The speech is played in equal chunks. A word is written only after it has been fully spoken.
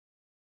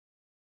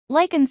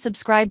Like and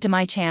subscribe to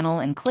my channel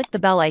and click the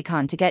bell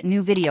icon to get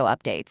new video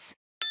updates.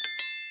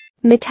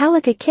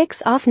 Metallica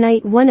kicks off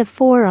night 1 of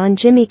 4 on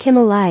Jimmy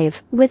Kimmel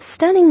Live. With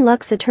stunning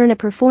Lux Aeterna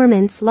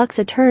performance. Lux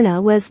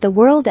Aeterna was the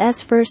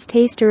world's first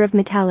taster of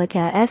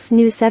Metallica's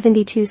new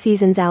 72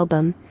 Seasons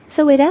album,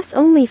 so it's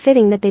only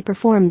fitting that they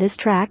perform this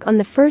track on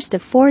the first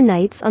of 4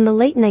 nights on the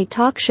late-night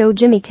talk show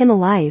Jimmy Kimmel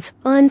Live.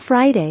 On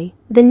Friday,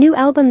 the new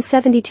album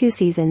 72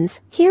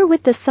 Seasons, here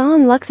with the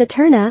song Lux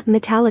Aeterna,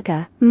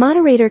 Metallica.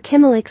 Moderator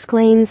Kimmel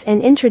exclaims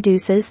and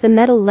introduces the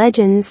metal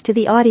legends to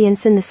the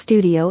audience in the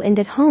studio and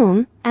at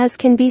home, as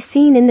can be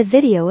seen in the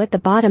video at the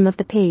bottom of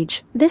the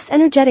page. This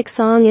energetic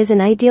song is an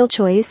ideal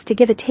choice to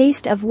give a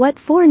taste of what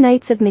 4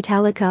 nights of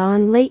Metallica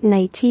on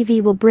late-night TV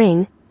will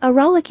bring, a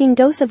rollicking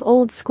dose of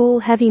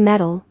old-school heavy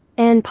metal,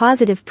 and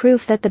positive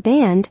proof that the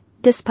band,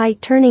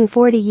 despite turning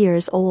 40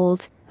 years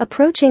old,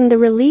 approaching the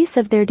release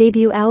of their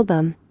debut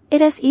album,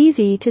 it is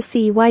easy to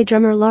see why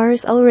drummer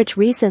Lars Ulrich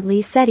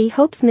recently said he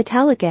hopes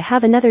Metallica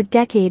have another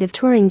decade of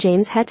touring.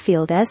 James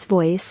Hetfield's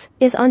voice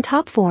is on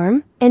top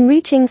form and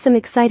reaching some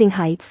exciting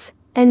heights,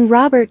 and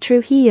Robert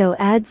Trujillo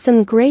adds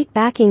some great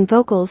backing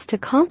vocals to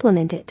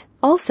complement it.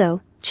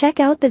 Also, check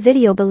out the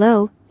video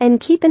below, and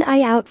keep an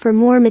eye out for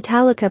more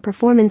Metallica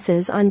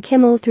performances on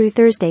Kimmel through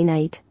Thursday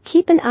night.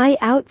 Keep an eye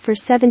out for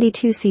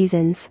 72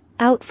 Seasons,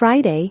 out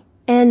Friday,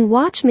 and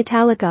watch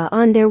Metallica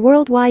on their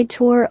worldwide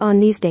tour on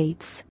these dates.